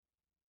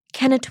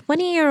Can a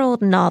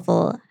 20-year-old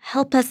novel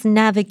help us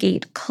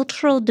navigate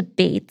cultural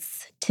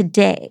debates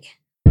today?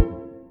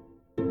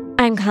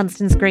 I'm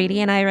Constance Grady,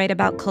 and I write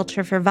about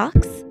culture for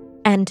Vox.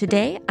 And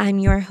today, I'm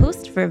your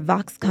host for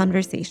Vox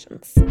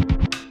Conversations.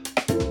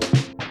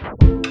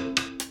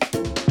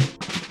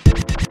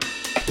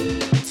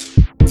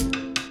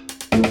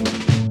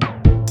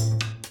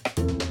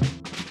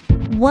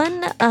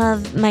 One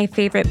of my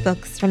favorite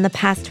books from the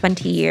past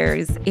 20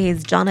 years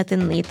is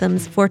Jonathan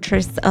Letham's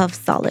Fortress of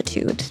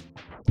Solitude.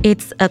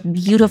 It's a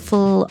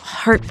beautiful,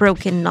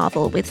 heartbroken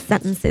novel with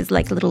sentences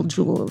like little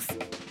jewels.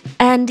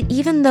 And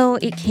even though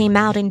it came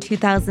out in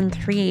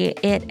 2003,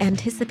 it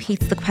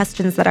anticipates the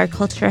questions that our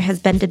culture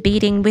has been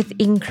debating with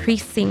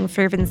increasing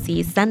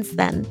fervency since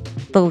then,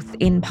 both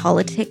in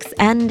politics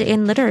and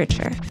in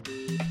literature.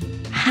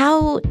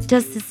 How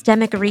does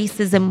systemic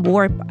racism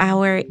warp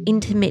our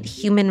intimate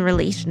human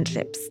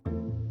relationships?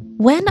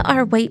 When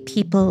are white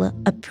people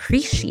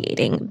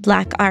appreciating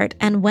Black art,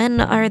 and when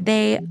are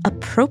they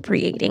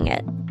appropriating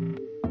it?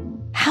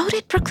 How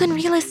did Brooklyn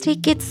real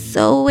estate get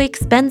so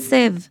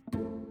expensive?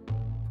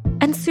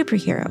 And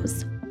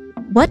superheroes.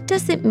 What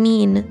does it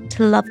mean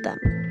to love them?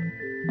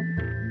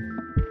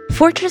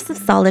 Fortress of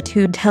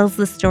Solitude tells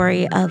the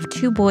story of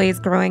two boys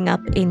growing up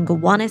in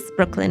Gowanus,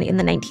 Brooklyn in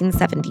the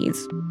 1970s,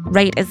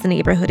 right as the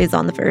neighborhood is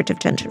on the verge of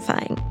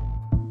gentrifying.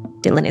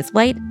 Dylan is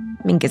white,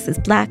 Mingus is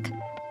Black,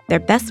 they're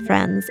best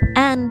friends,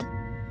 and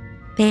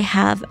they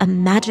have a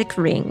magic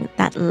ring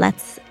that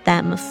lets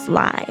them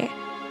fly.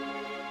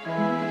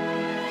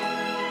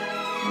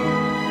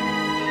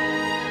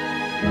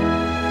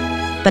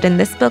 But in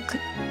this book,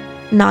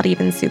 not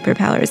even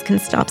superpowers can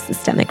stop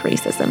systemic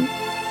racism.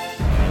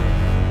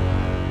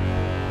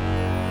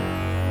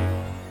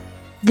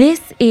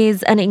 This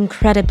is an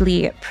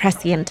incredibly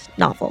prescient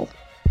novel.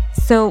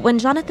 So when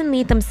Jonathan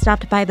Lethem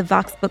stopped by the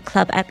Vox Book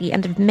Club at the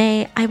end of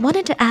May, I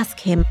wanted to ask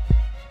him,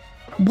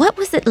 what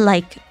was it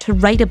like to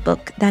write a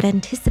book that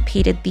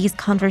anticipated these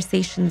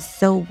conversations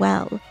so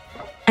well?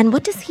 And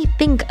what does he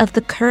think of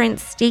the current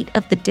state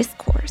of the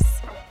discourse?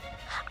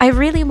 I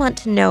really want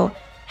to know,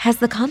 has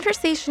the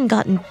conversation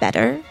gotten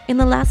better in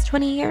the last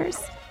 20 years?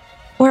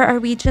 Or are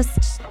we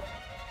just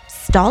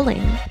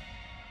stalling?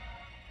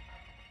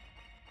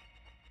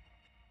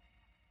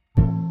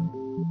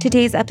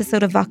 Today's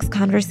episode of Vox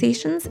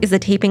Conversations is a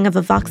taping of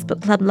a Vox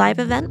Book Club live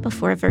event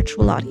before a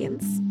virtual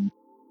audience.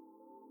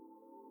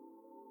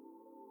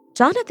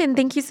 Jonathan,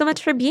 thank you so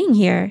much for being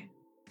here.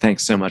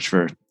 Thanks so much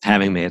for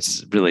having me.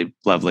 It's really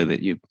lovely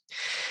that you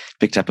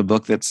picked up a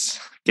book that's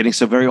getting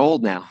so very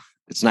old now.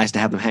 It's nice to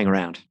have them hang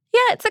around.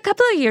 Yeah, it's a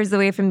couple of years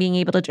away from being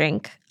able to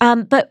drink.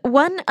 But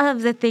one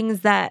of the things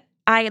that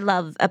I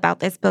love about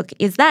this book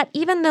is that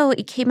even though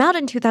it came out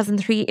in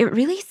 2003, it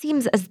really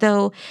seems as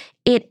though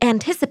it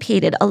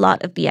anticipated a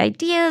lot of the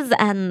ideas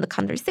and the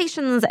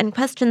conversations and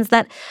questions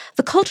that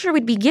the culture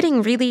would be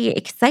getting really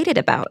excited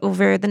about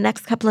over the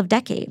next couple of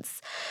decades.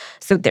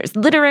 So there's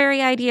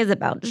literary ideas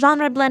about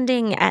genre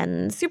blending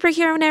and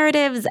superhero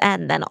narratives,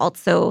 and then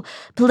also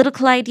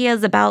political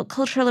ideas about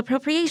cultural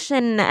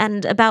appropriation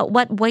and about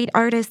what white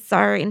artists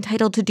are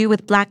entitled to do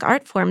with Black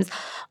art forms,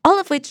 all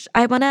of which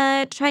I want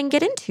to try and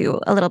get into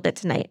a little bit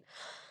tonight.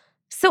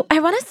 So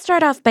I want to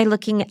start off by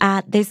looking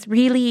at this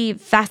really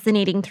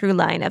fascinating through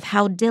line of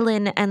how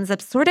Dylan ends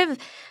up sort of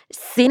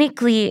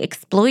cynically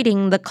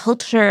exploiting the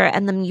culture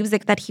and the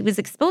music that he was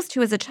exposed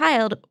to as a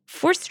child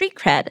for street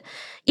cred,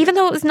 even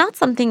though it was not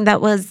something that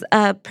was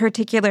a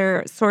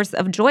particular source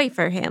of joy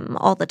for him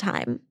all the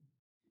time.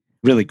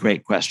 Really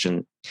great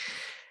question.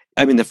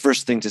 I mean, the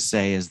first thing to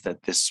say is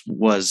that this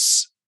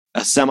was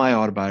a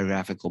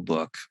semi-autobiographical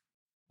book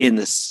in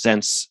the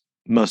sense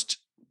most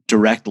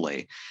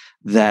directly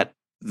that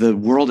the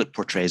world it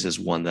portrays is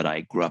one that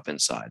I grew up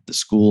inside. The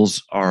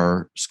schools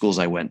are schools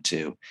I went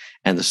to,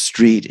 and the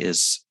street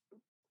is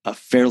a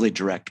fairly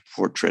direct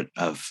portrait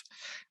of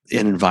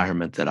an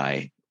environment that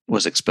I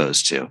was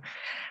exposed to.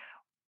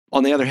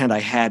 On the other hand, I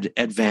had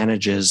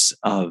advantages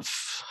of,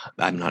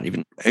 I'm not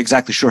even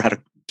exactly sure how to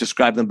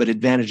describe them, but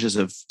advantages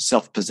of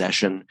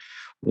self-possession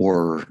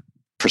or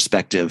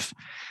perspective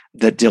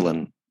that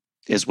Dylan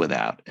is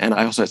without. And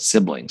I also had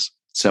siblings,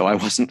 so I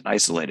wasn't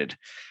isolated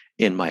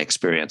in my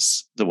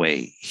experience the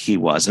way he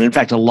was. And in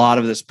fact, a lot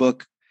of this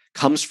book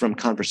comes from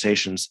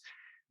conversations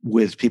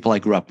with people I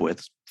grew up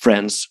with,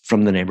 friends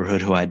from the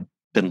neighborhood who I'd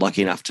been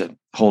lucky enough to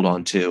hold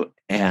on to,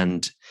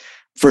 and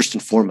first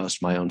and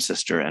foremost, my own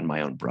sister and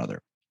my own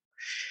brother.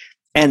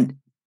 And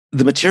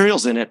the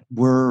materials in it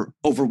were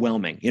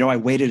overwhelming. You know, I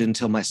waited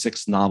until my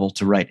sixth novel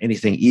to write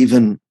anything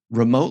even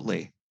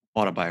remotely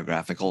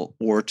autobiographical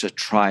or to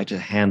try to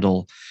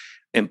handle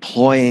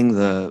employing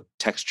the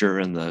texture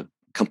and the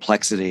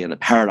complexity and the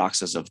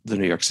paradoxes of the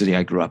New York City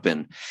I grew up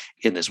in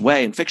this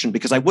way in fiction,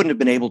 because I wouldn't have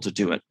been able to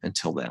do it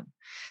until then.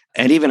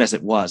 And even as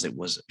it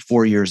was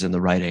 4 years in the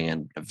writing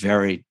and a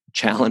very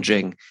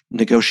challenging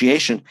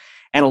negotiation.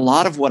 And a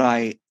lot of what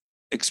I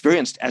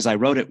experienced as I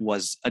wrote it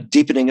was a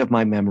deepening of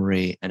my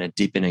memory and a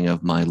deepening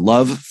of my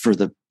love for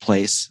the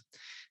place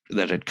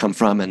that I'd come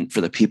from and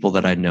for the people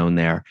that I'd known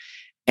there.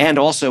 And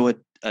also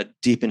a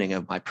deepening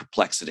of my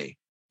perplexity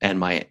and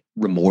my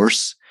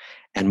remorse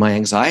and my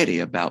anxiety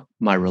about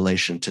my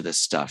relation to this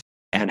stuff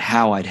and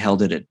how I'd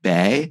held it at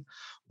bay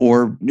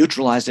or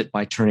neutralized it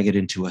by turning it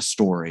into a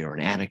story or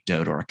an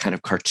anecdote or a kind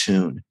of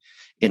cartoon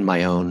in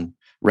my own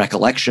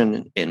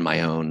recollection, in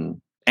my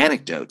own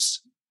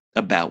anecdotes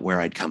about where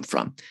I'd come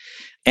from.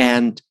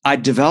 And I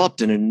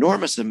developed an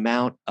enormous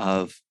amount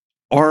of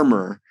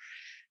armor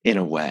in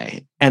a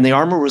way. And the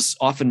armor was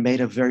often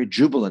made of very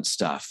jubilant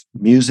stuff,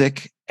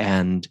 music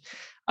and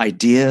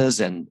ideas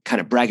and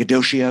kind of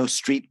braggadocio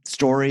street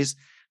stories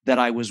that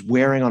I was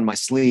wearing on my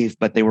sleeve,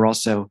 but they were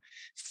also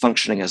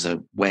functioning as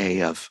a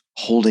way of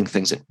holding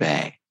things at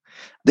bay.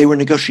 They were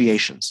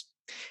negotiations.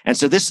 And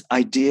so this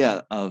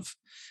idea of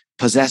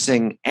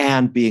possessing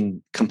and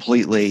being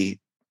completely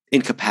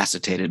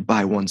incapacitated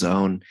by one's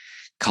own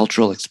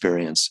cultural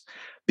experience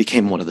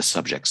became one of the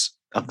subjects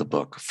of the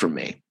book for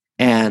me.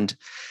 And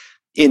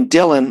in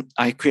Dylan,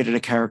 I created a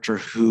character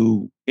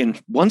who, in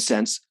one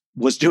sense,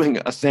 was doing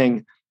a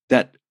thing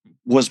that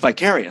was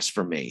vicarious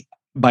for me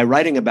by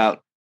writing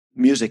about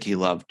music he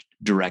loved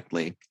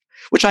directly,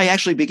 which I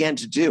actually began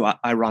to do,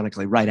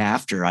 ironically, right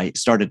after I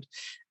started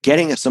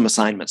getting some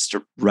assignments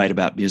to write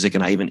about music.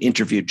 And I even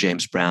interviewed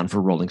James Brown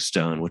for Rolling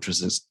Stone, which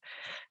was this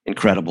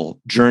incredible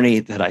journey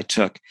that I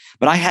took.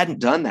 But I hadn't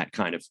done that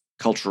kind of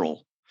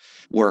cultural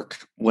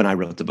work when I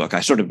wrote the book.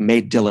 I sort of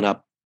made Dylan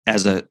up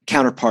as a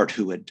counterpart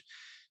who had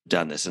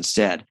done this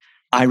instead.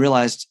 I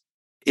realized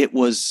it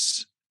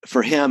was,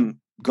 for him,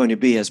 going to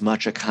be as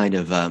much a kind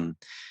of,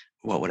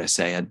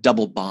 a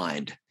double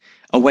bind,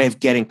 a way of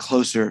getting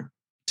closer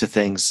to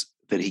things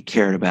that he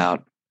cared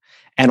about,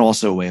 and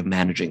also a way of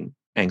managing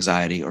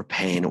anxiety or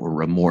pain or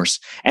remorse.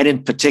 And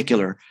in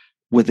particular,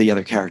 with the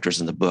other characters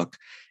in the book,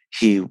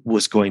 he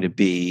was going to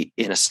be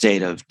in a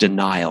state of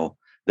denial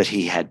that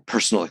he had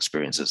personal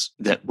experiences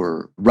that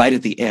were right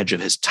at the edge of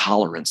his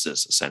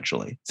tolerances,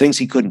 essentially, things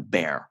he couldn't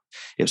bear.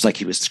 It was like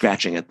he was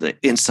scratching at the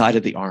inside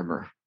of the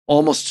armor,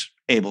 almost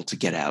able to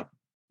get out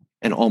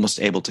and almost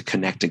able to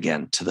connect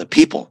again to the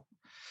people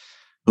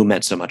who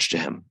meant so much to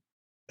him,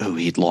 who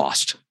he'd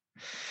lost.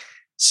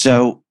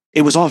 So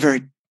it was all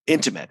very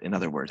intimate, in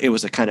other words. It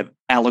was a kind of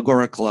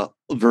allegorical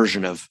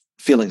version of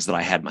feelings that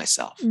I had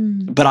myself.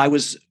 But I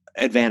was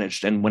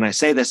advantaged. And when I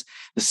say this,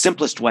 the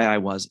simplest way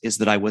is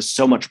that I was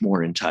so much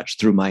more in touch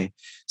through my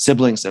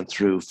siblings and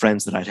through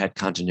friends that I'd had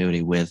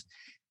continuity with,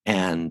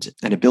 and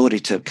an ability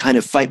to kind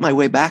of fight my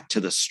way back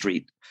to the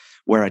street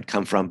where I'd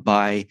come from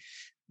by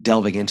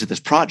delving into this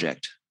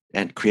project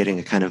and creating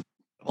a kind of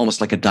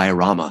almost like a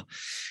diorama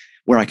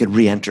where I could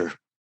re-enter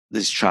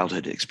these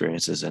childhood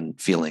experiences and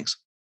feelings.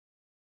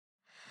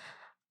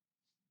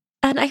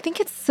 And I think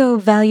it's so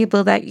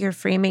valuable that you're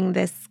framing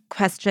this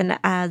question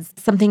as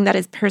something that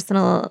is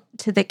personal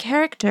to the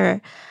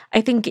character.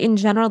 I think in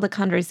general, the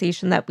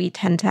conversation that we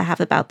tend to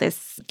have about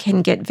this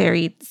can get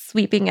very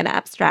sweeping and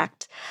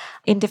abstract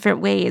in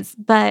different ways.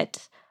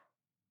 But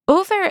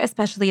over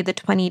especially the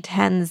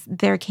 2010s,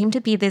 there came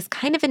to be this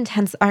kind of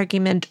intense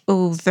argument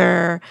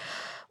over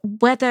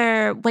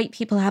whether white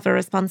people have a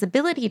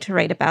responsibility to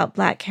write about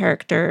Black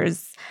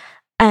characters,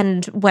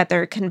 and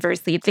whether,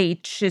 conversely, they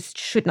just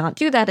should not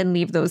do that and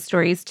leave those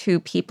stories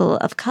to people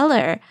of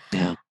color.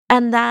 Yeah.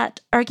 And that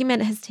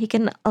argument has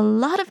taken a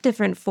lot of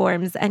different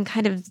forms and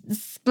kind of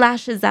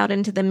splashes out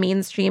into the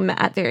mainstream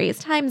at various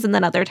times. And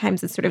then other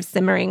times it's sort of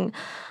simmering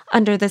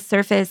under the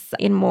surface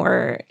in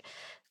more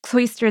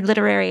cloistered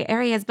literary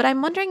areas. But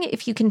I'm wondering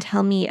if you can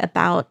tell me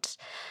about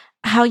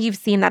how you've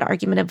seen that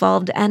argument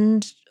evolved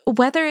and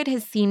whether it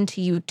has seemed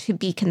to you to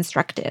be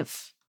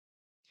constructive.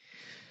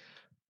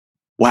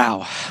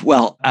 Wow.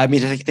 Well, I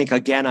mean, I think,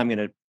 again, I'm going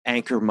to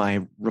anchor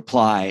my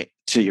reply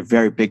to your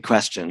very big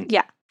question,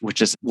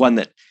 which is one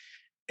that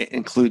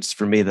includes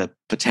for me the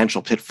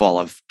potential pitfall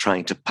of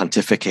trying to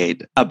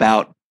pontificate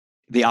about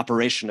the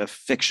operation of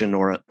fiction,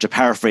 or to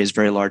paraphrase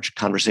very large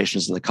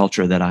conversations in the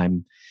culture that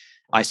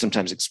I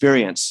sometimes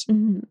experience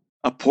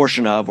a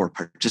portion of or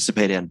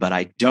participate in, but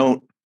I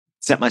don't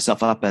set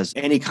myself up as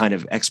any kind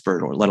of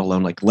expert or let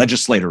alone like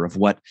legislator of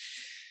what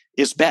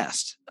is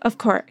best. Of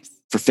course.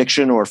 For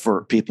fiction or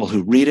for people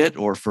who read it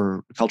or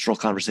for cultural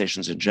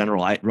conversations in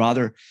general. I'd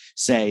rather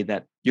say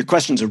that your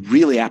question's a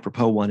really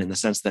apropos one in the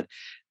sense that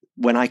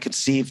when I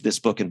conceived this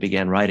book and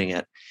began writing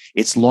it,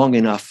 it's long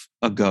enough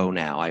ago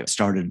now. I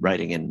started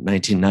writing in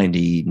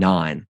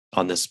 1999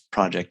 on this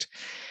project,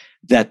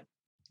 that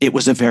it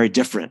was a very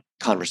different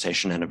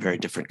conversation and a very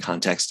different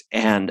context.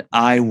 And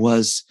I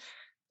was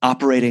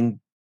operating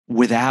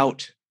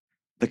without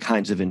the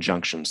kinds of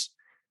injunctions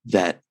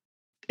that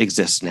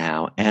exist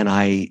now. And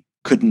I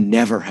could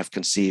never have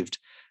conceived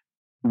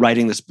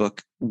writing this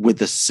book with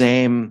the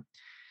same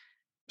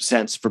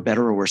sense, for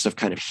better or worse, of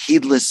kind of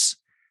heedless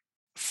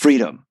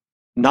freedom.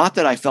 Not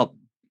that I felt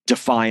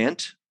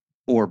defiant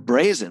or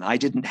brazen. I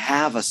didn't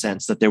have a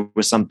sense that there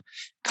was some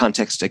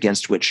context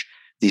against which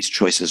these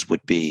choices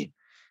would be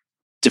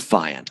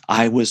defiant.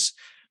 I was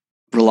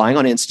relying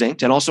on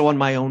instinct and also on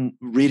my own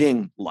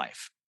reading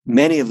life.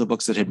 Many of the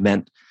books that had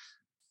meant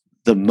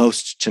the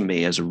most to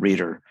me as a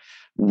reader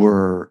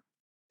were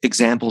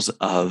examples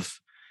of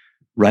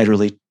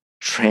writerly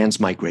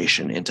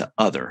transmigration into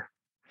other.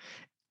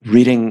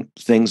 Reading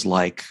things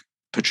like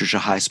Patricia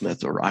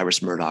Highsmith or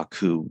Iris Murdoch,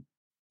 who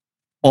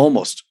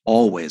almost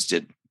always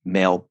did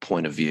male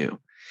point of view.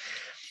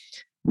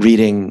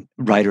 Reading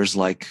writers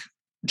like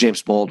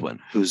James Baldwin,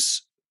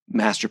 whose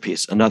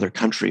masterpiece, Another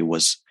Country,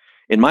 was,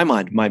 in my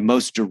mind, my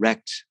most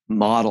direct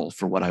model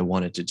for what I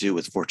wanted to do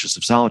with Fortress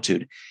of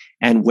Solitude,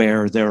 and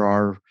where there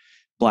are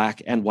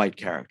Black and white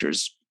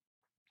characters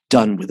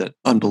done with an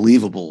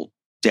unbelievable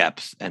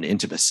depth and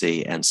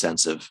intimacy and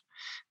sense of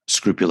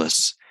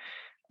scrupulous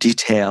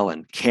detail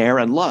and care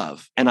and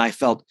love. And I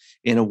felt,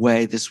 in a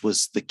way, this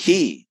was the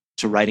key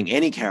to writing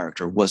any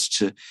character, was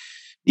to,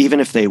 even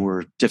if they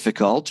were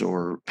difficult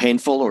or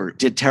painful or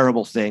did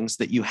terrible things,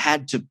 that you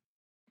had to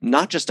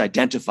not just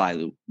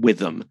identify with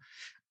them,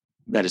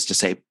 that is to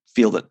say,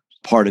 feel that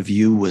part of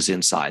you was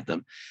inside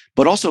them,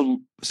 but also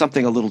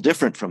something a little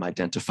different from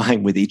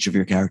identifying with each of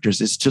your characters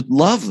is to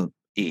love them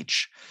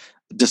each,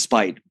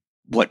 despite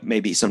what may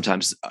be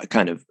sometimes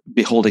kind of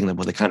beholding them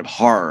with a kind of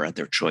horror at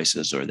their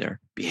choices or their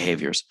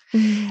behaviors.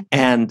 Mm-hmm.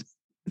 And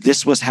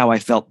this was how I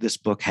felt this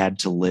book had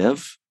to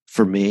live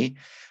for me,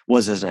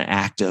 was as an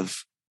act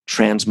of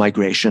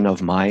transmigration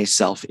of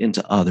myself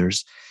into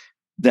others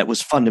that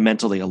was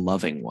fundamentally a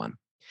loving one.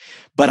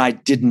 But I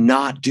did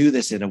not do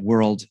this in a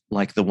world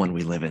like the one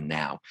we live in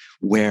now,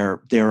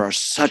 where there are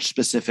such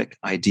specific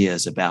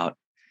ideas about,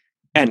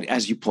 and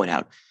as you point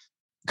out,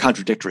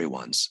 contradictory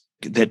ones,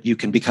 that you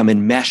can become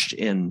enmeshed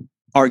in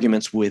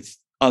arguments with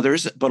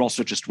others, but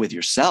also just with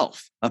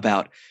yourself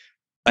about,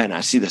 and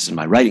I see this in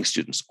my writing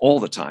students all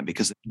the time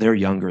because they're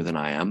younger than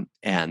I am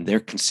and they're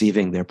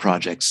conceiving their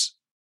projects,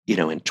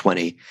 in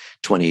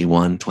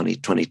 2021,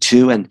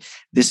 2022. And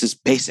this is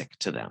basic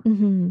to them.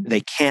 Mm-hmm.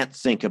 They can't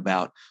think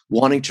about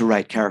wanting to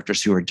write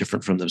characters who are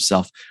different from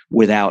themselves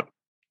without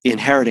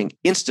inheriting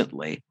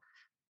instantly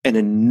an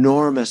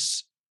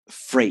enormous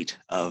freight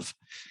of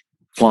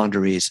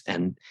quandaries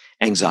and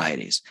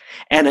anxieties.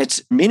 And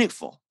it's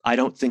meaningful. I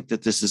don't think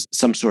that this is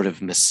some sort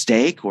of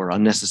mistake or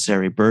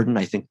unnecessary burden.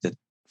 I think that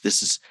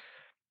this is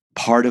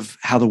part of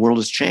how the world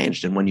has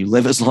changed. And when you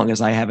live as long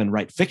as I have and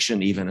write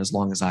fiction, even as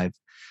long as I've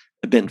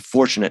been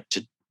fortunate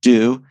to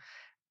do,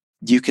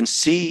 you can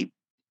see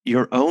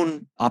your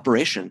own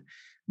operation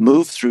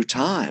move through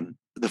time.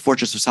 The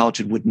Fortress of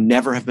Solitude would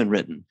never have been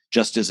written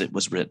just as it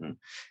was written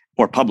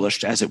or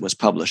published as it was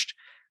published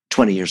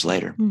 20 years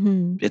later.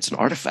 Mm-hmm. It's an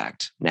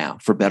artifact now,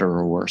 for better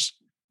or worse,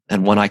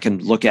 and one I can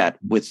look at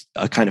with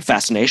a kind of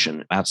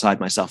fascination outside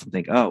myself and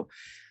think, oh,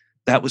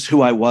 that was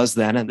who I was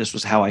then, and this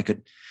was how I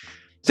could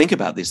think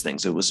about these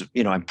things. It was,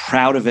 I'm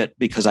proud of it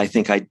because I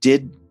think I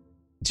did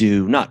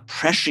do not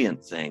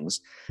prescient things,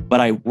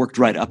 but I worked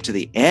right up to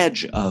the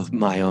edge of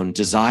my own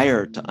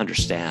desire to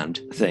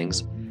understand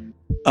things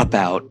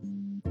about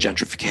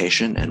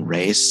gentrification and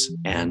race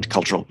and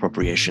cultural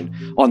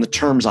appropriation on the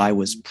terms I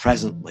was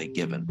presently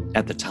given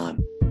at the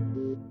time.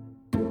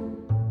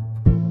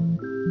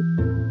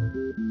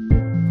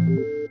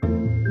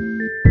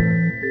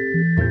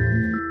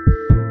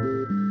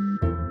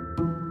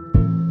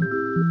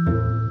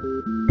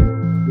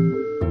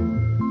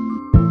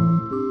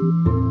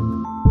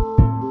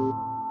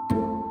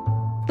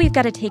 We've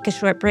got to take a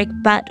short break,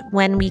 but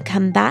when we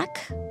come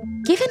back,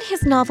 given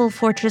his novel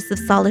Fortress of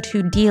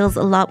Solitude deals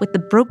a lot with the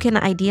broken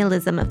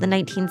idealism of the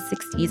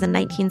 1960s and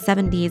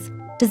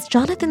 1970s, does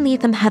Jonathan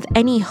Lethem have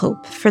any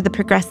hope for the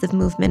progressive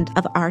movement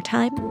of our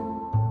time?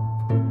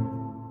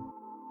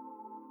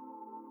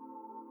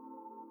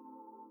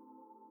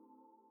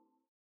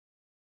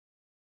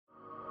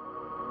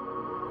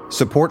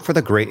 Support for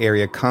the Gray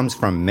Area comes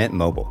from Mint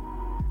Mobile.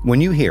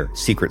 When you hear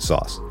secret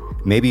sauce,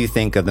 maybe you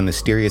think of the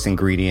mysterious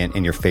ingredient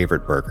in your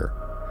favorite burger.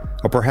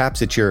 Or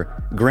perhaps it's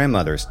your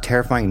grandmother's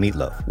terrifying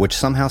meatloaf, which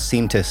somehow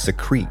seemed to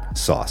secrete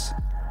sauce.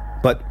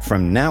 But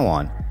from now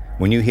on,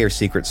 when you hear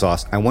secret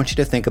sauce, I want you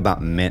to think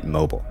about Mint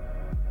Mobile.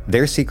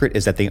 Their secret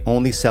is that they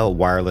only sell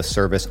wireless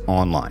service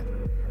online.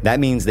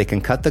 That means they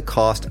can cut the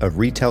cost of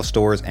retail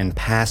stores and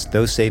pass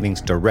those savings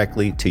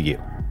directly to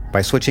you.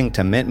 By switching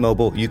to Mint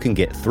Mobile, you can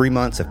get 3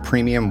 months of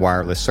premium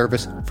wireless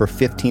service for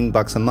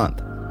 $15 a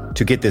month.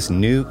 To get this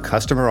new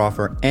customer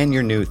offer and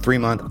your new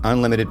 3-month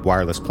unlimited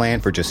wireless plan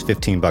for just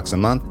 $15 a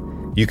month,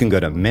 you can go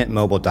to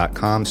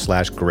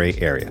mintmobile.com/gray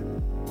area.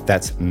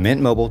 That's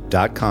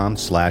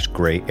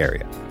mintmobile.com/gray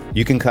area.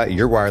 You can cut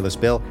your wireless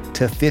bill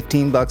to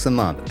 $15 a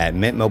month at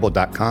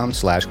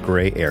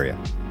mintmobile.com/gray area.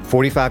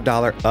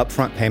 $45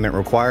 upfront payment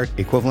required,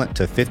 equivalent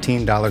to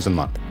 $15 a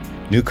month.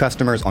 New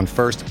customers on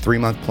first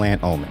 3-month plan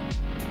only.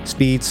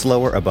 Speed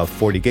slower above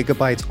 40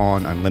 gigabytes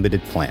on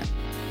unlimited plan.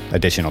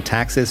 Additional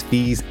taxes,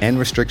 fees, and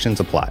restrictions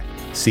apply.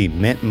 See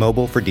Mint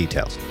Mobile for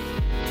details.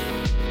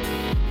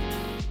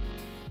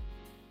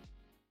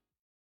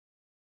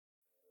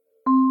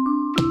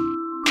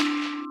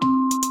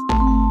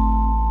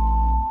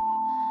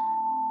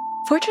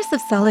 Fortress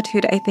of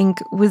Solitude, I think,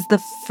 was the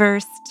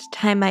first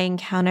time I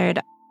encountered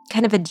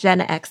kind of a Gen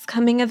X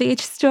coming of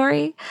age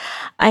story.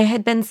 I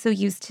had been so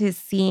used to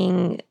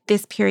seeing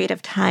this period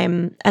of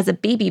time as a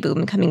baby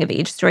boom coming of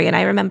age story. And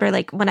I remember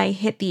like when I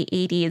hit the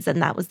 80s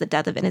and that was the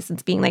death of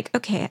innocence, being like,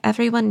 okay,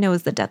 everyone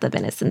knows the death of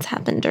innocence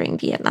happened during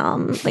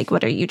Vietnam. Like, why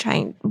are you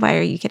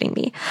kidding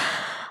me?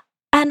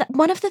 And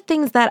one of the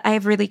things that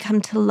I've really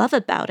come to love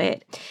about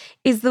it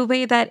is the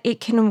way that it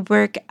can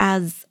work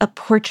as a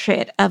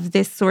portrait of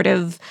this sort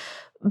of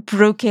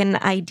broken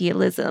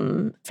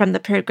idealism from the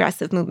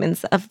progressive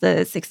movements of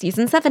the 60s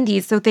and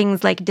 70s. So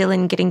things like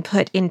Dylan getting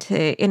put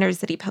into inner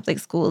city public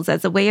schools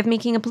as a way of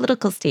making a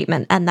political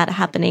statement, and that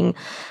happening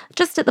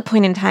just at the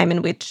point in time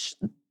in which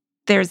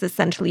there's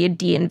essentially a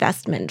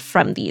de-investment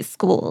from these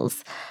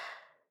schools.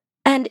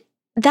 And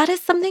that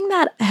is something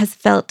that has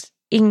felt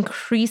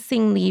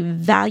increasingly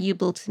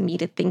valuable to me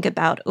to think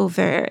about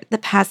over the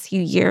past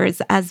few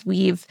years as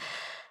we've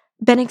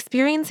been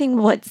experiencing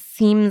what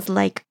seems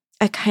like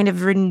a kind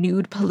of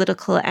renewed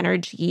political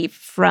energy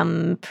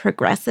from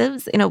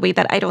progressives in a way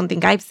that I don't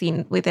think I've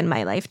seen within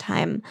my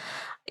lifetime.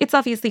 It's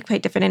obviously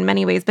quite different in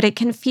many ways, but it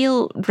can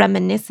feel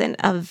reminiscent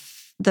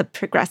of the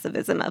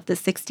progressivism of the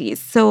 60s.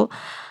 So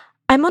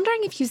I'm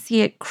wondering if you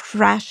see it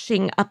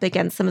crashing up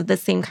against some of the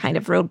same kind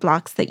of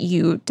roadblocks that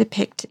you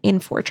depict in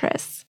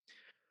Fortress.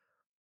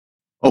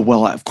 Oh,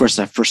 well, of course,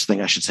 that first thing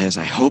I should say is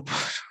I hope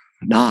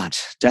not,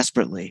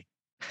 desperately.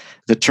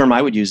 The term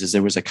I would use is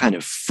there was a kind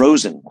of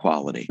frozen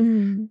quality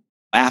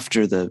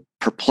after the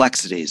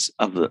perplexities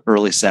of the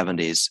early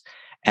 70s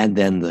and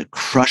then the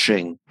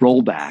crushing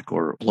rollback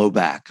or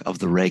blowback of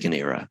the Reagan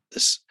era,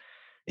 this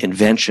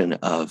invention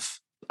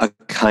of a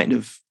kind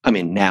of,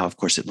 now, of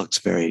course, it looks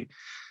very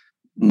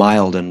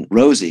mild and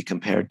rosy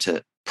compared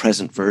to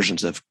present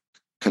versions of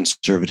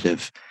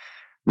conservative,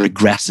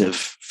 regressive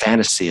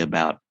fantasy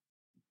about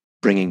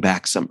bringing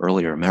back some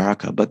earlier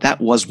America. But that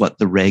was what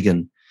the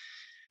Reagan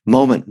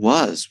moment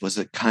was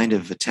a kind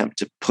of attempt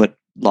to put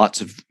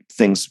lots of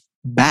things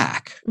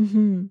back,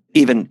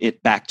 even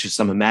it back to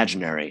some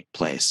imaginary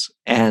place.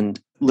 And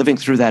living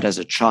through that as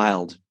a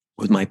child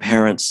with my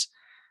parents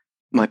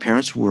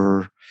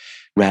were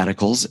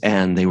radicals,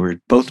 and they were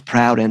both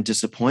proud and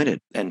disappointed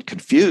and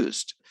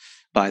confused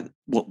by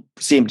what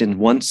seemed in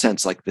one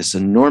sense like this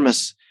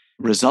enormous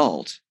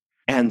result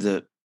and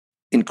the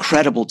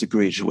incredible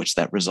degree to which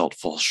that result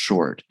falls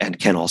short and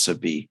can also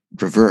be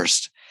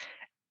reversed.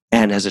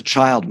 And as a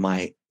child,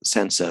 my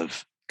sense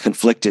of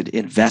conflicted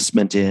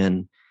investment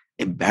in,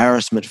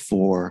 embarrassment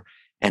for,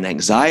 and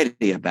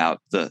anxiety about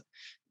the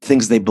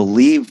things they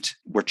believed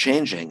were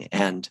changing.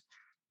 And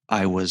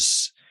I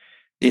was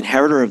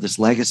inheritor of this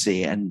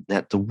legacy and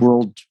that the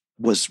world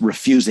was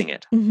refusing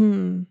it.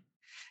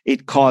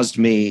 It caused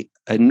me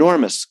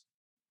enormous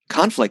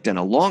conflict and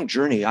a long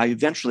journey. I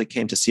eventually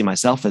came to see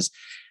myself as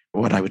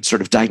what I would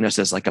sort of diagnose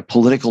as like a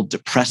political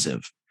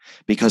depressive,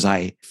 because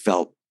I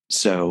felt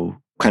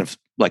so kind of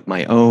like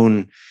my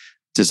own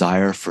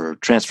desire for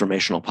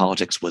transformational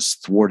politics was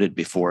thwarted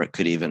before it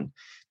could even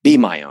be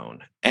my own.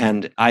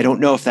 And I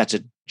don't know if that's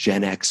a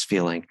Gen X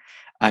feeling.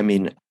 I'm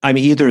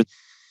either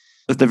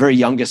the very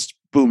youngest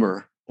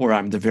boomer or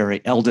I'm the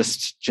very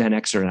eldest Gen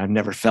Xer, and I've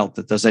never felt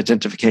that those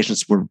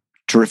identifications were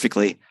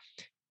terrifically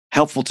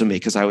helpful to me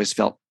because I always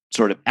felt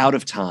sort of out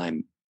of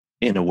time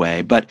in a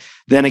way. But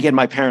then again,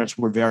 my parents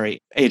were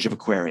very age of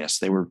Aquarius.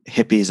 They were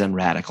hippies and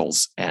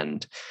radicals.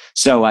 And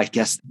so I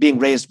guess being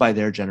raised by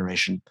their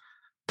generation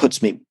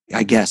puts me,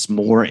 I guess,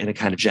 more in a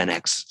kind of Gen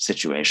X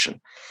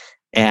situation.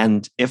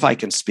 And if I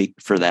can speak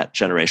for that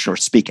generation or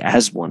speak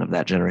as one of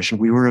that generation,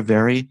 we were a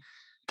very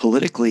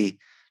politically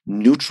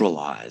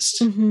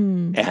neutralized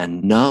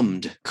and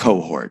numbed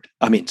cohort.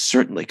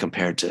 Certainly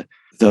compared to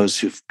those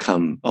who've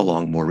come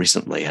along more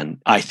recently. And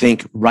I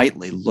think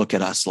rightly look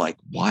at us like,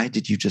 why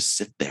did you just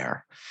sit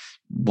there?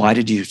 Why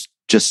did you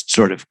just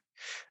sort of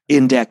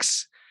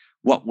index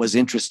what was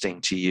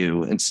interesting to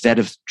you instead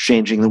of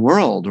changing the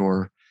world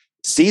or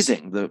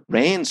seizing the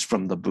reins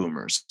from the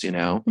boomers,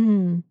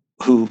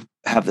 who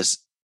have this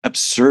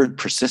absurd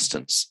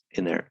persistence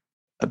in their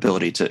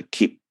ability to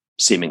keep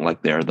seeming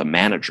like they're the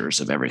managers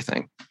of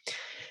everything.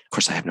 Of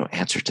course, I have no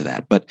answer to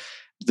that, but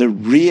the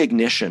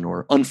reignition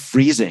or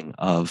unfreezing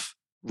of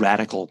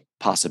radical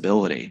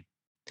possibility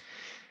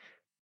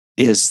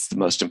is the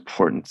most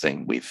important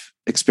thing we've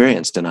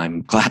experienced. And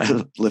I'm glad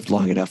I lived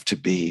long enough to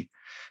be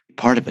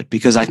part of it,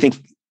 because I think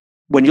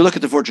when you look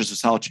at The Fortress of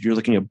Solitude, you're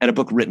looking at a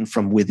book written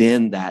from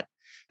within that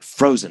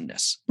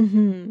frozenness.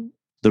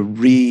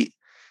 The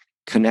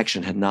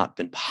reconnection had not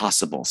been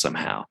possible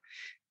somehow.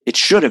 It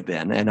should have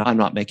been, and I'm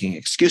not making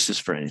excuses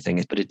for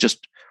anything, but it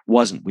just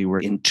wasn't. We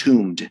were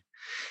entombed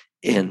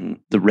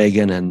in the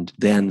Reagan and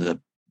then the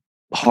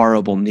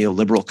horrible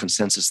neoliberal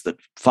consensus that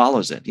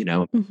follows it,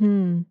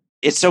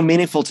 It's so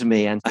meaningful to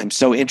me, and I'm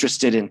so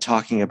interested in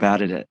talking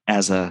about it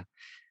as a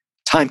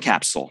time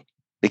capsule,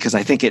 because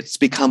I think it's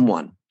become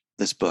one,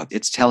 this book.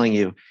 It's telling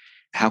you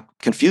how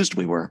confused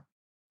we were.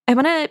 I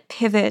want to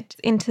pivot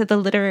into the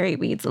literary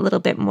weeds a little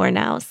bit more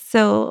now.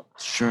 So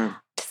sure.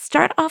 To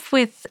start off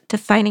with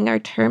defining our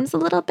terms a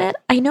little bit.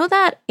 I know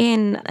that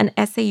in an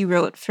essay you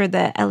wrote for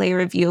the LA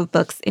Review of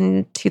Books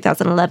in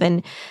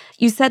 2011,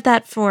 you said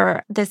that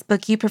for this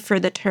book, you prefer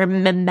the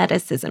term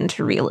memeticism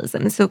to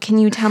realism. So can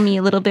you tell me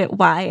a little bit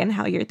why and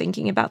how you're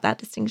thinking about that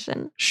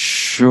distinction?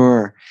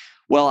 Sure.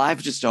 Well,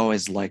 I've just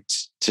always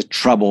liked to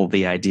trouble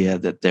the idea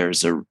that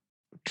there's a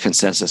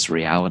consensus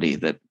reality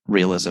that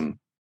realism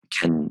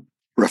can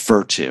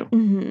refer to.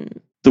 Mm-hmm.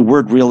 The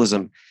word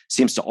realism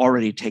seems to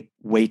already take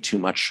way too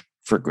much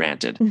for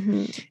granted.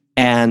 Mm-hmm.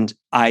 And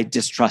I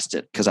distrust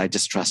it because I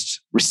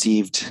distrust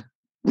received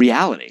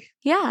reality.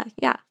 Yeah.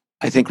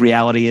 I think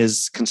reality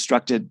is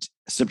constructed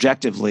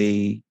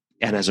subjectively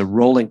and as a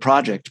rolling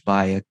project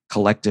by a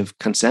collective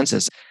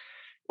consensus.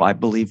 I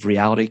believe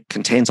reality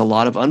contains a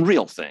lot of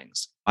unreal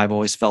things. I've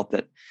always felt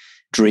that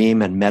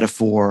dream and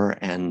metaphor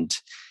and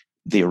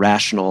the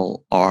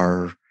irrational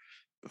are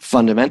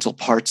fundamental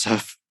parts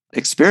of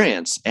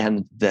experience,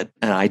 and that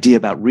an idea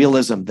about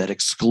realism that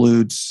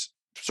excludes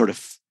sort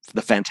of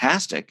the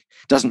fantastic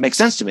doesn't make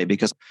sense to me,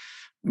 because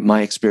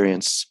my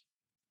experience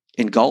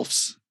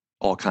engulfs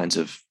all kinds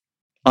of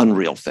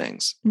unreal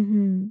things.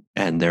 Mm-hmm.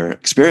 And they're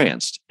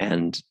experienced,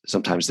 and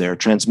sometimes they're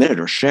transmitted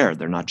or shared.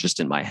 They're not just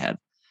in my head.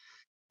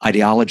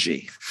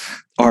 Ideology,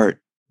 art,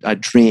 a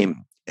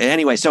dream.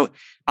 Anyway, so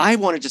I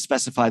wanted to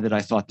specify that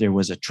I thought there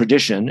was a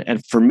tradition,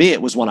 and for me,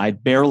 it was one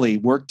I'd barely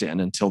worked in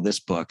until this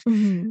book,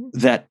 Mm-hmm.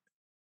 that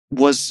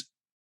was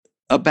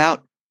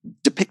about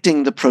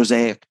depicting the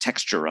prosaic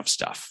texture of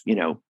stuff,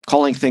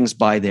 calling things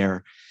by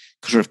their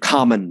sort of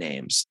common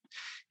names.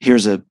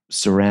 Here's a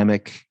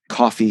ceramic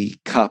coffee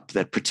cup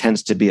that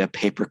pretends to be a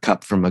paper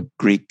cup from a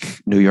Greek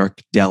New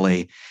York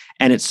deli,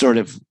 and it's sort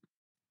of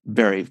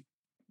very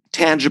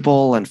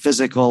tangible and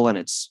physical, and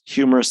it's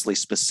humorously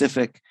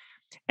specific.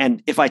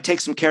 And if I take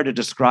some care to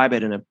describe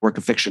it in a work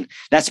of fiction,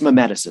 that's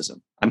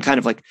memeticism. I'm kind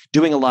of like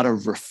doing a lot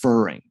of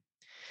referring,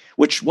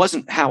 which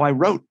wasn't how I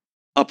wrote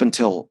up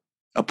until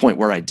a point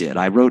where I did.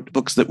 I wrote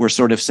books that were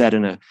sort of set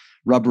in a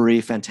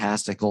rubbery,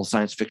 fantastical,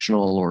 science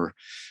fictional or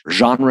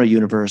genre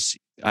universe.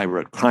 I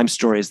wrote crime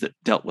stories that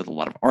dealt with a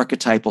lot of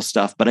archetypal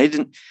stuff, but I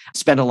didn't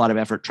spend a lot of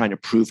effort trying to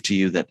prove to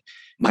you that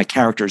my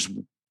characters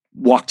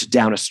walked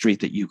down a street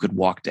that you could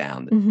walk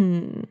down,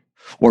 Mm-hmm.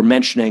 or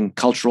mentioning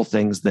cultural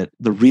things that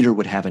the reader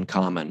would have in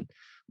common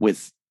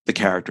with the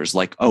characters,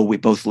 like, oh, we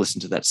both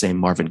listened to that same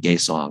Marvin Gaye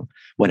song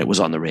when it was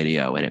on the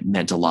radio and it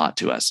meant a lot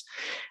to us.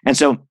 And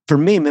so for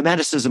me,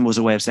 memeticism was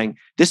a way of saying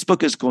this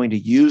book is going to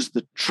use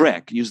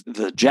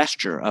the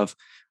gesture of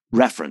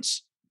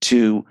reference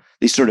to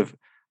these sort of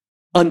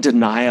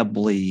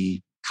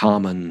undeniably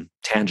common,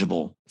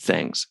 tangible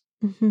things.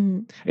 Mm-hmm.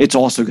 It's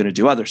also going to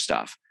do other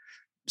stuff.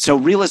 So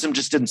realism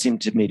just didn't seem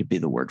to me to be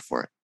the word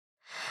for it.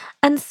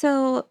 And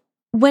so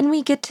when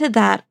we get to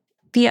that,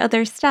 the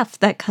other stuff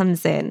that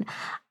comes in,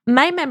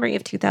 my memory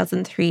of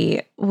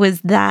 2003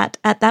 was that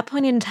at that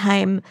point in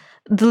time,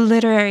 the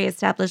literary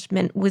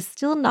establishment was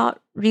still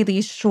not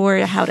really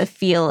sure how to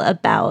feel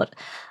about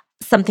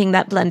something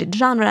that blended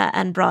genre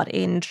and brought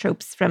in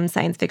tropes from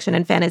science fiction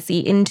and fantasy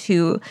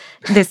into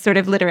this sort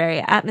of literary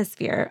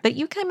atmosphere. But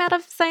you came out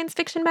of science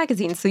fiction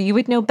magazine, so you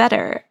would know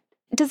better.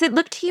 Does it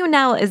look to you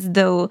now as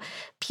though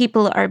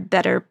people are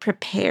better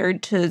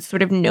prepared to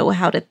sort of know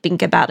how to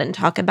think about and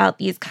talk about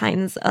these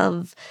kinds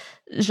of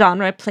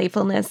genre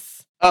playfulness?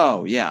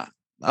 Oh, yeah.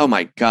 Oh,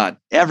 my God.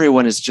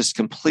 Everyone is just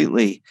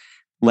completely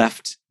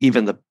left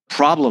even the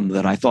problem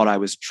that I thought I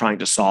was trying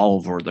to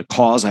solve, or the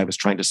cause I was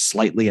trying to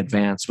slightly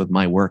advance with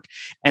my work.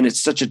 And it's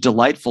such a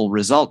delightful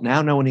result.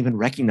 Now no one even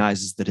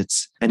recognizes that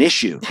it's an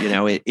issue.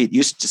 It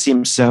used to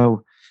seem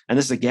so, and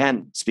this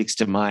again speaks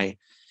to my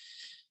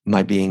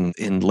being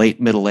in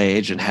late middle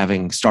age and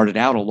having started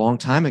out a long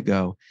time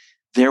ago.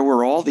 There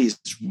were all these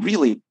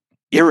really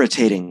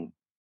irritating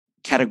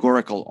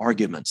categorical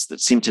arguments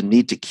that seemed to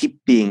need to keep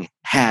being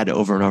had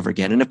over and over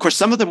again. And of course,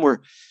 some of them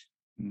were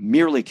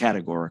merely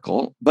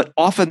categorical, but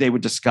often they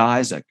would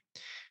disguise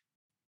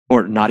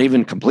or not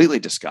even completely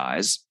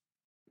disguise,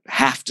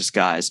 half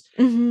disguise,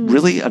 Mm-hmm.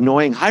 really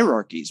annoying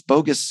hierarchies,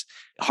 bogus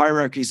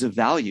hierarchies of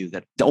value,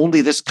 that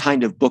only this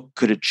kind of book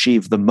could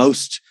achieve the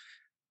most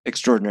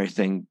extraordinary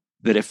thing,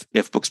 that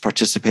if books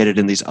participated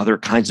in these other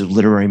kinds of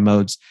literary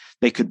modes,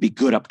 they could be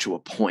good up to a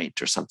point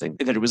or something.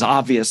 That it was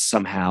obvious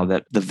somehow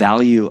that the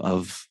value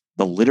of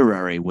the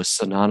literary was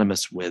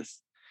synonymous with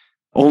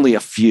only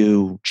a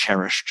few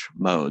cherished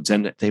modes.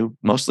 And they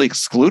mostly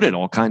excluded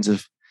all kinds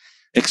of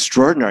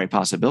extraordinary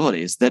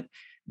possibilities that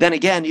then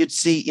again, you'd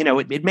see,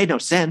 it made no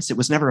sense. It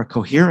was never a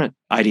coherent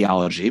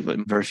ideology,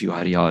 but very few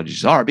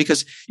ideologies are,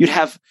 because you'd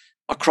have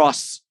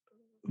across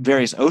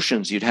various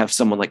oceans, you'd have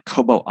someone like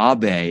Kobo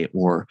Abe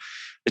or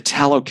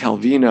Italo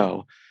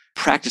Calvino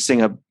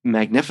practicing a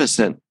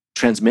magnificent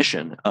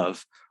transmission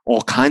of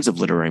all kinds of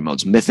literary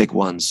modes, mythic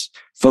ones,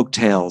 folk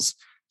tales,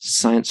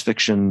 science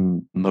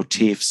fiction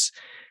motifs.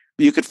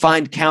 You could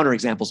find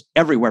counterexamples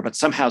everywhere, but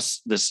somehow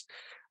this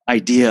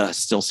idea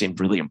still seemed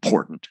really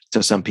important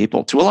to some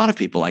people, to a lot of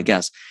people, I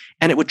guess,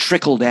 and it would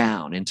trickle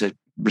down into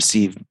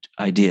received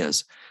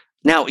ideas.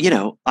 Now,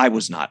 I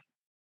was not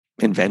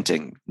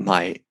inventing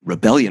my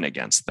rebellion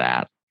against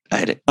that. I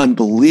had an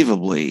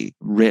unbelievably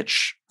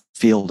rich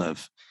field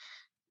of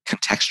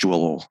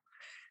contextual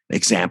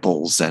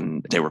examples,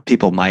 and there were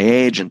people my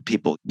age and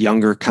people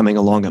younger coming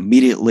along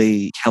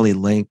immediately, Kelly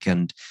Link,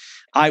 and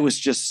I was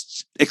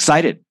just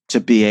excited to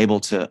be able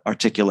to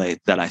articulate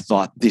that I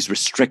thought these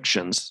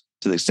restrictions,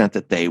 to the extent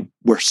that they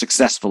were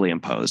successfully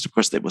imposed, of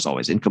course, it was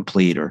always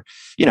incomplete, or,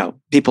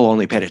 people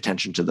only paid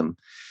attention to them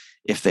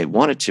if they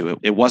wanted to.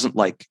 It wasn't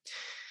like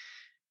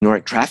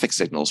ignoring traffic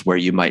signals where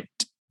you might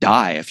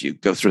die if you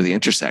go through the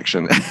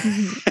intersection.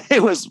 Mm-hmm.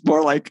 It was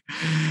more like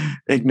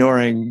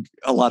ignoring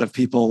a lot of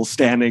people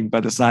standing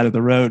by the side of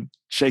the road,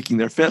 shaking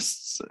their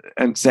fists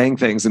and saying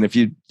things. And if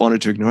you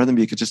wanted to ignore them,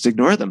 you could just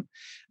ignore them.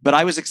 But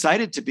I was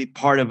excited to be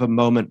part of a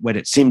moment when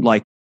it seemed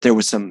like there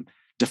was some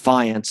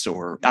defiance,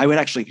 or I would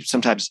actually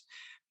sometimes,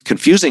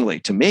 confusingly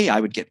to me, I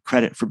would get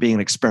credit for being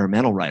an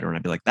experimental writer. And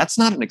I'd be like, that's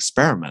not an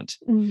experiment.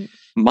 Mm-hmm.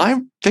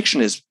 My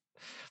fiction is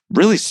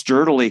really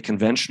sturdily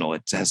conventional.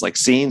 It has like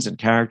scenes and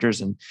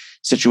characters and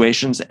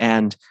situations.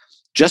 And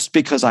just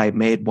because I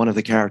made one of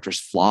the characters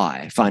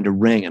fly, find a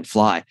ring and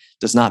fly,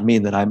 does not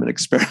mean that I'm an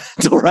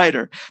experimental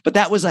writer. But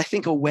that was, I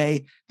think, a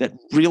way that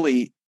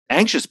really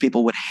anxious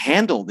people would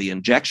handle the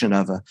injection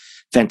of a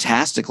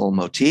fantastical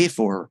motif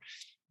or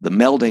the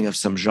melding of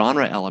some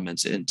genre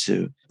elements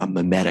into a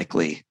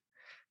mimetically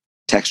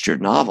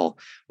textured novel,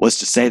 was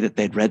to say that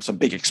they'd read some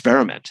big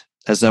experiment,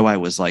 as though I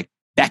was like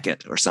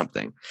Beckett or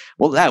something.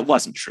 Well, that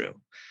wasn't true.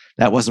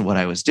 That wasn't what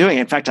I was doing.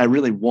 In fact, I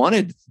really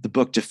wanted the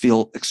book to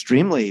feel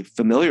extremely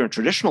familiar and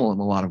traditional in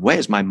a lot of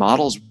ways. My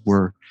models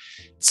were,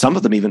 some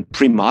of them even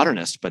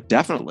pre-modernist, but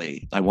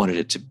definitely I wanted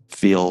it to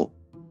feel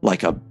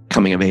like a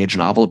coming-of-age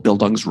novel, a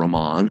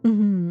Bildungsroman,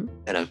 Mm-hmm.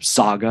 and a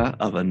saga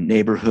of a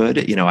neighborhood.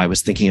 I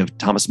was thinking of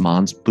Thomas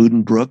Mann's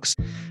Buddenbrooks.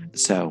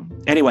 So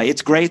anyway,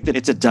 it's great that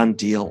it's a done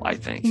deal, I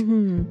think.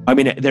 Mm-hmm. I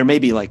mean, there may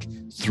be like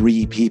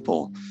 3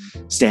 people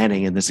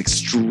standing in this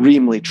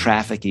extremely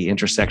trafficky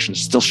intersection,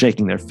 still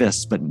shaking their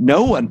fists, but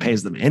no one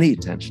pays them any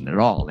attention at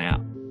all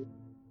now.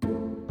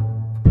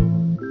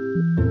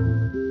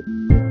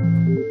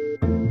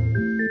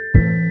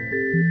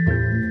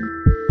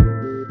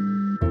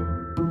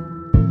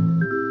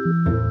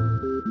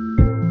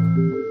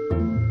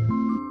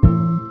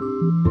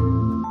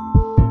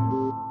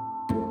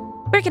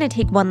 We're going to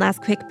take one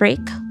last quick break.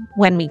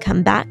 When we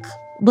come back,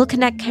 we'll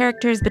connect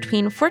characters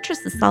between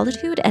Fortress of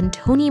Solitude and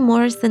Toni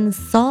Morrison's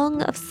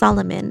Song of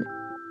Solomon,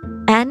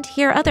 and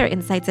hear other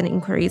insights and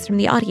inquiries from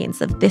the audience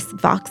of this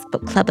Vox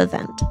Book Club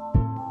event.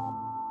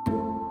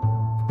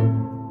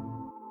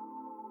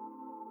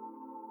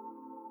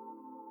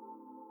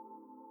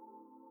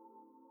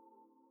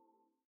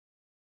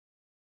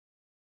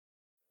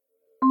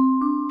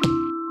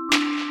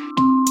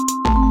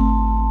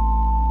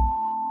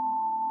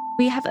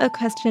 We have a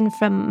question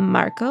from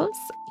Marcos.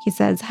 He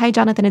says, "Hi,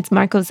 Jonathan, it's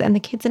Marcos and the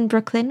kids in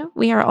Brooklyn.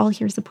 We are all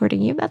here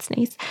supporting you." That's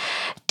nice.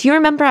 "Do you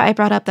remember I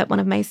brought up that one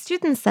of my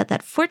students said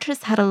that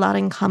Fortress had a lot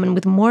in common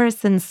with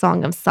Morrison's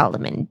Song of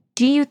Solomon?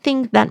 Do you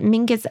think that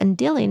Mingus and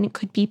Dylan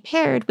could be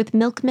paired with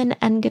Milkman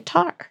and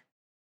Guitar?"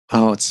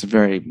 Oh, it's a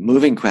very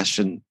moving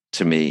question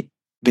to me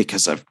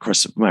because, of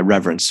course, my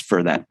reverence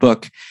for that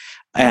book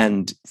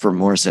and for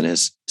Morrison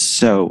is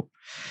so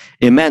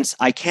immense.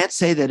 I can't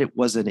say that it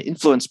was an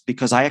influence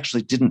because I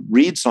actually didn't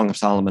read Song of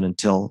Solomon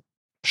until,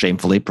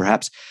 shamefully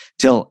perhaps,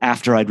 till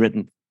after I'd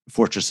written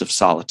Fortress of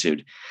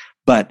Solitude.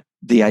 But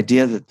the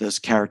idea that those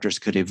characters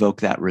could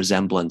evoke that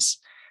resemblance,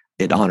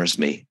 it honors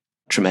me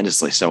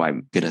tremendously. So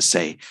I'm going to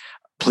say,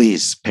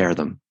 please pair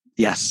them.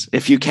 Yes,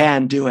 if you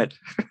can, do it.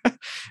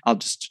 I'll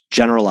just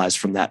generalize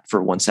from that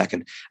for 1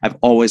 second. I've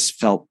always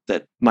felt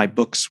that my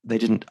books, they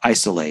didn't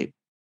isolate.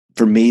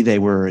 For me, they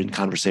were in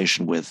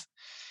conversation with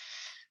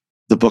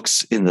the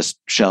books in the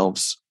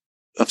shelves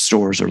of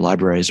stores or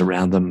libraries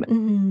around them.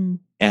 Mm-hmm.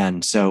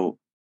 And so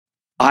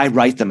I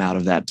write them out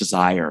of that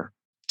desire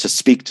to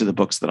speak to the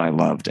books that I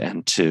loved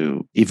and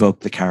to evoke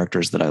the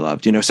characters that I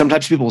loved.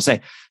 Sometimes people will say,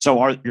 "So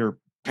are your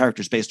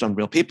characters based on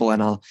real people?"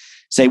 And I'll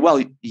say,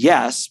 well,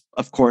 yes,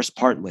 of course,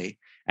 partly.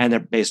 And they're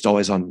based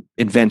always on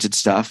invented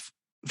stuff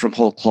from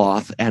whole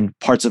cloth, and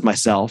parts of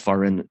myself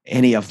are in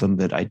any of them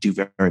that I do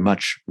very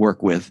much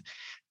work with.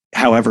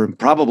 However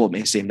improbable it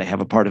may seem, they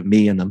have a part of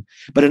me in them.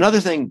 But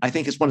another thing I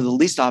think is one of the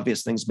least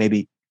obvious things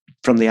maybe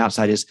from the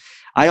outside is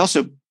I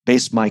also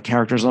base my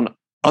characters on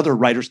other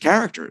writers'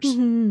 characters.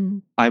 Mm-hmm.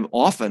 I'm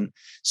often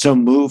so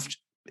moved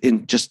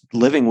in just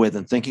living with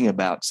and thinking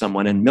about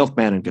someone, and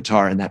Milkman and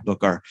Guitar in that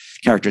book are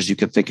characters you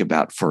could think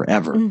about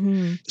forever.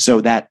 Mm-hmm.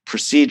 So that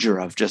procedure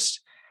of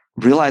just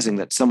realizing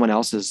that someone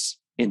else's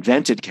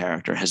invented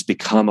character has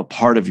become a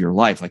part of your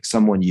life, like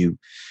someone you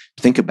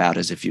think about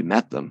as if you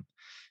met them,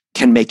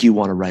 can make you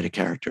want to write a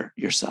character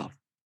yourself.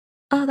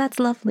 Oh, that's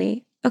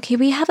lovely. Okay,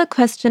 we have a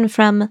question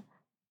from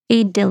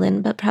a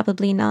Dylan, but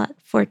probably not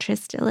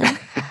Fortress Dylan,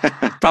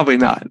 Probably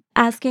not.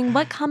 asking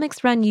what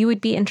comics run you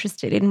would be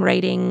interested in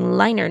writing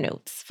liner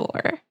notes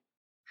for.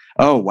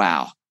 Oh,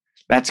 wow.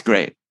 That's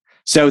great.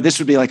 So this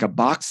would be like a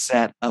box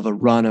set of a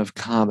run of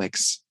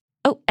comics.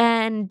 Oh, and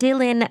And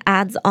Dylan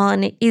adds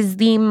on, is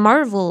the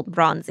Marvel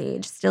Bronze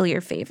Age still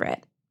your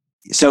favorite?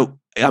 So,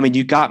 I mean,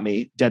 you got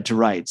me dead to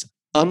rights.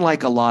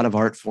 Unlike a lot of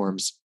art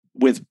forms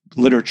with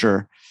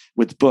literature,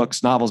 with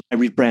books, novels, I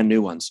read brand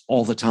new ones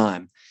all the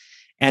time.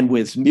 And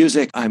with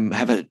music, I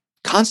have a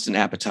constant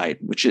appetite,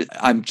 which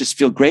I just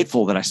feel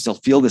grateful that I still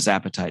feel this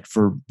appetite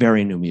for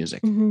very new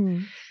music.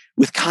 Mm-hmm.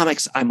 With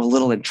comics, I'm a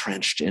little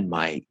entrenched in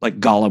my, like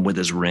Gollum with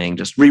his ring,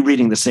 just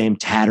rereading the same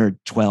tattered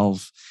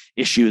 12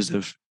 issues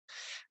of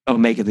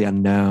Omega the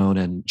Unknown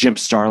and Jim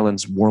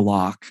Starlin's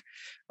Warlock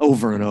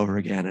over and over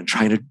again, and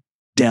trying to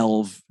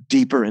delve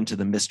deeper into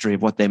the mystery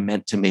of what they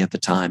meant to me at the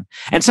time.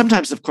 And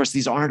sometimes, of course,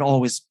 these aren't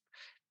always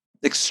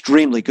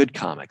extremely good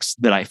comics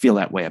that I feel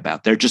that way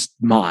about. They're just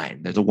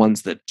mine. They're the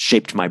ones that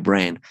shaped my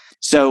brain.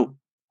 So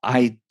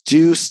I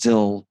do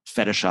still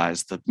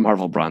fetishize the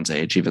Marvel Bronze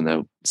Age, even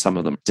though some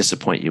of them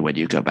disappoint you when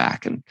you go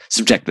back and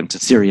subject them to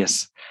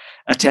serious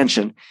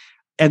attention.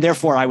 And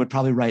therefore, I would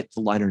probably write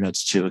the liner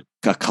notes to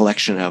a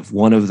collection of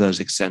one of those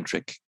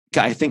eccentric.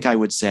 I think I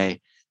would say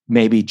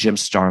maybe Jim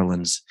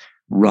Starlin's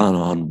run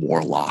on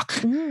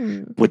Warlock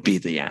would be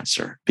the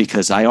answer,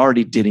 because I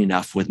already did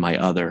enough with my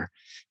other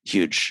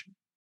huge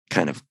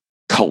kind of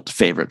cult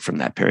favorite from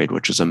that period,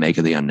 which was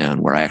Omega the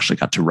Unknown, where I actually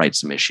got to write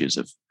some issues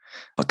of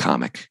a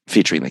comic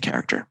featuring the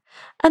character.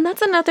 And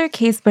that's another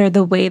case where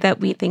the way that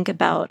we think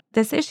about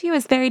this issue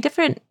is very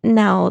different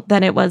now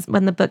than it was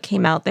when the book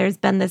came out. There's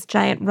been this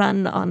giant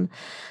run on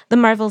the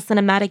Marvel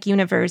Cinematic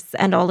Universe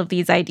and all of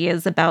these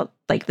ideas about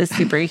like the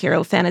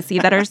superhero fantasy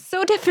that are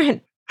so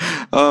different.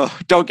 Oh,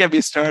 don't get me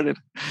started.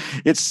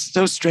 It's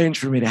so strange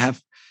for me to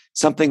have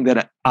something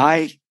that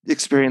I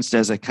experienced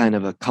as a kind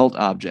of a cult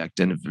object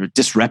and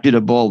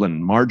disreputable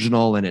and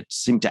marginal, and it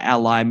seemed to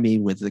ally me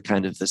with the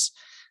kind of this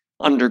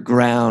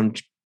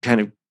underground,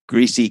 kind of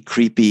greasy,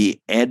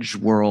 creepy edge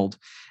world.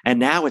 And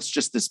now it's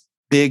just this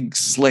big,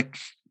 slick,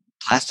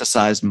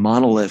 plasticized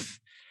monolith.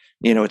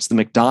 You know, it's the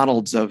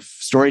McDonald's of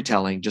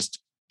storytelling, just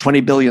 20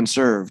 billion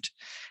served.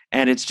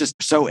 And it's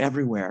just so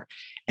everywhere.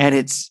 And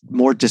it's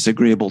more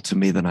disagreeable to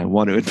me than I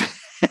want to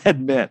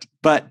admit.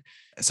 But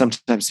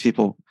sometimes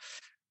people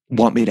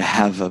want me to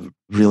have a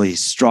really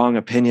strong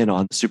opinion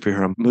on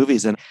superhero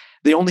movies. And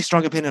the only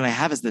strong opinion I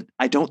have is that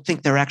I don't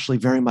think they're actually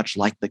very much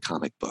like the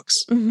comic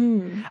books.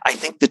 Mm-hmm. I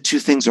think the two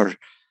things are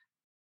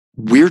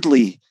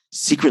weirdly,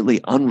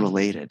 secretly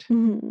unrelated.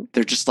 Mm-hmm.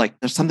 They're just like,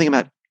 there's something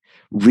about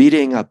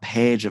reading a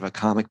page of a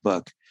comic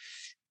book,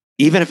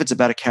 even if it's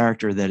about a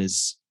character that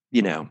is,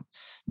 you know,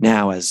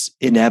 now as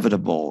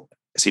inevitable,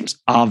 seems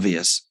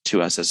obvious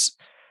to us as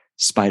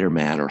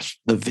Spider-Man or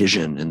the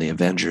Vision in the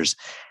Avengers.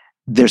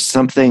 There's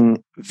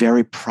something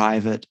very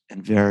private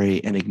and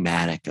very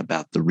enigmatic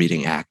about the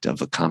reading act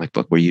of a comic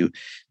book, where you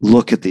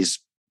look at these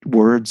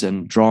words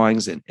and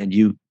drawings and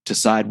you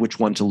decide which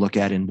one to look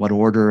at in what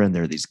order, and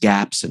there are these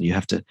gaps and you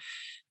have to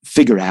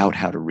figure out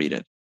how to read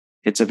it.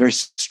 It's a very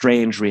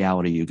strange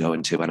reality you go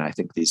into, and I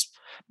think these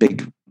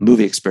big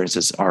movie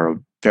experiences are a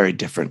very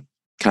different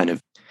kind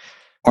of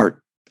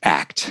art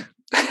act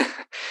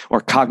or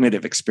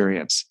cognitive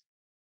experience.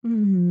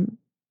 Mm-hmm.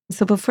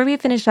 So before we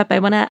finish up, I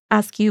want to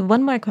ask you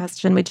one more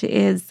question, which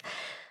is,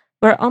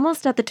 we're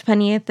almost at the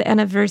 20th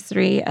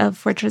anniversary of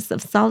Fortress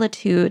of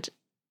Solitude.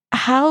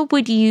 How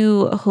would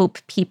you hope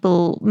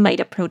people might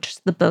approach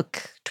the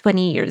book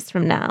 20 years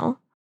from now?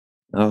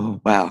 Oh,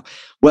 wow.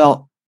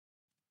 Well,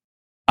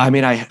 I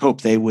mean, I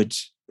hope they would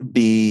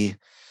be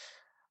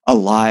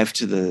alive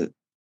to the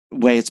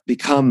way it's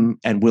become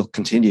and will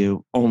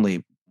continue,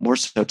 only more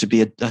so, to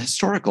be a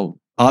historical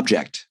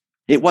object.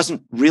 It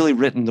wasn't really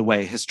written the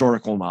way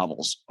historical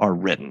novels are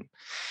written,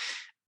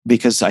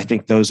 because I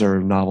think those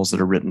are novels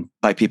that are written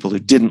by people who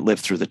didn't live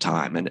through the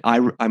time. And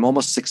I'm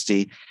almost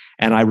 60,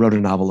 and I wrote a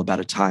novel about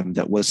a time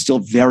that was still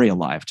very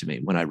alive to me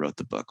when I wrote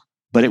the book.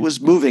 But it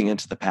was moving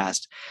into the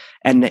past,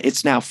 and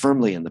it's now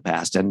firmly in the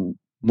past. And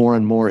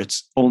more,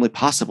 it's only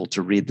possible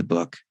to read the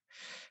book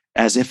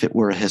as if it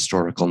were a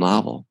historical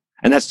novel.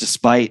 And that's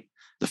despite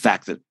the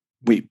fact that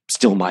we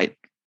still might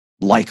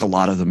like a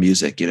lot of the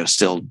music, you know,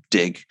 still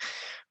dig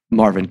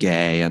Marvin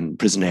Gaye and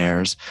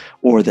Prisoners,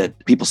 or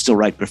that people still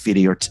write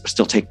graffiti or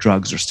still take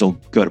drugs or still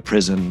go to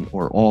prison,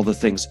 or all the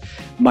things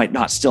might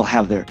not still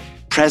have their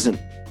present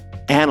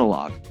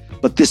analog.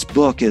 But this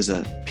book is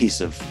a piece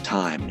of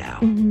time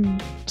now,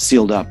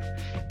 sealed up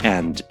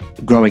and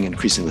growing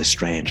increasingly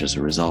strange as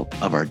a result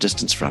of our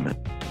distance from it.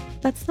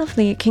 That's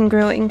lovely. It can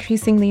grow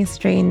increasingly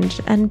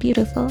strange and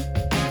beautiful.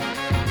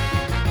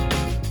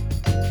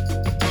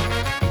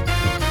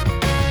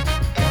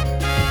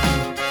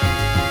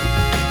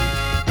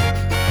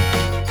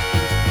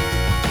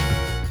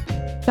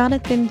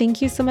 Jonathan,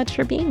 thank you so much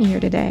for being here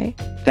today.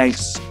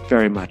 Thanks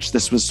very much.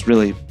 This was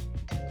really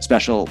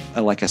special.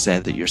 Like I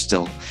said, that you're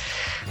still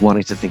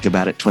wanting to think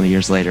about it 20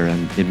 years later,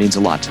 and it means a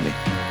lot to me.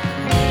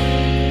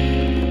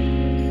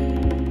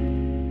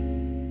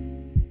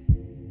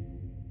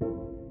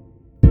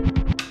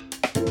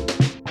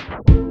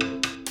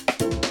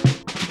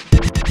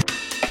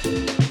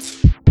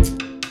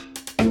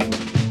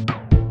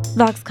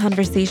 Vox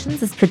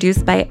Conversations is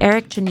produced by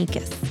Eric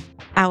Janikis.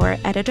 Our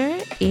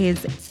editor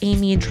is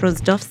Amy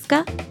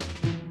Drozdowska.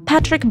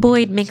 Patrick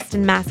Boyd mixed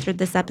and mastered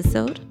this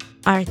episode.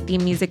 Our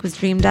theme music was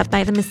dreamed up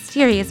by the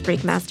mysterious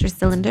Breakmaster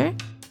Cylinder.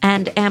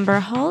 And Amber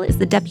Hall is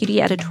the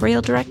deputy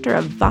editorial director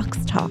of Vox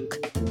Talk.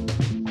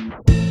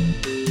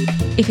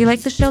 If you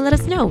like the show, let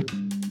us know.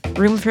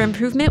 Room for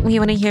improvement, we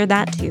want to hear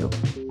that too.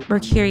 We're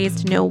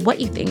curious to know what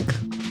you think,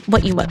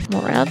 what you want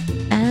more of,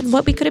 and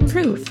what we could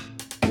improve.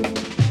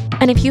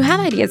 And if you have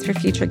ideas for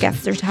future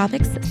guests or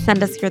topics,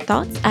 send us your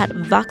thoughts at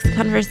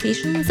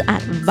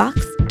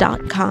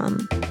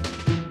voxconversations@vox.com.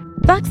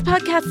 Vox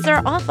podcasts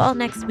are off all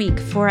next week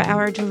for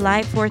our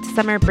July 4th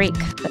summer break,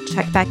 but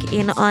check back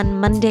in on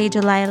Monday,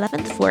 July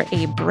 11th for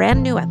a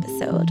brand new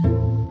episode.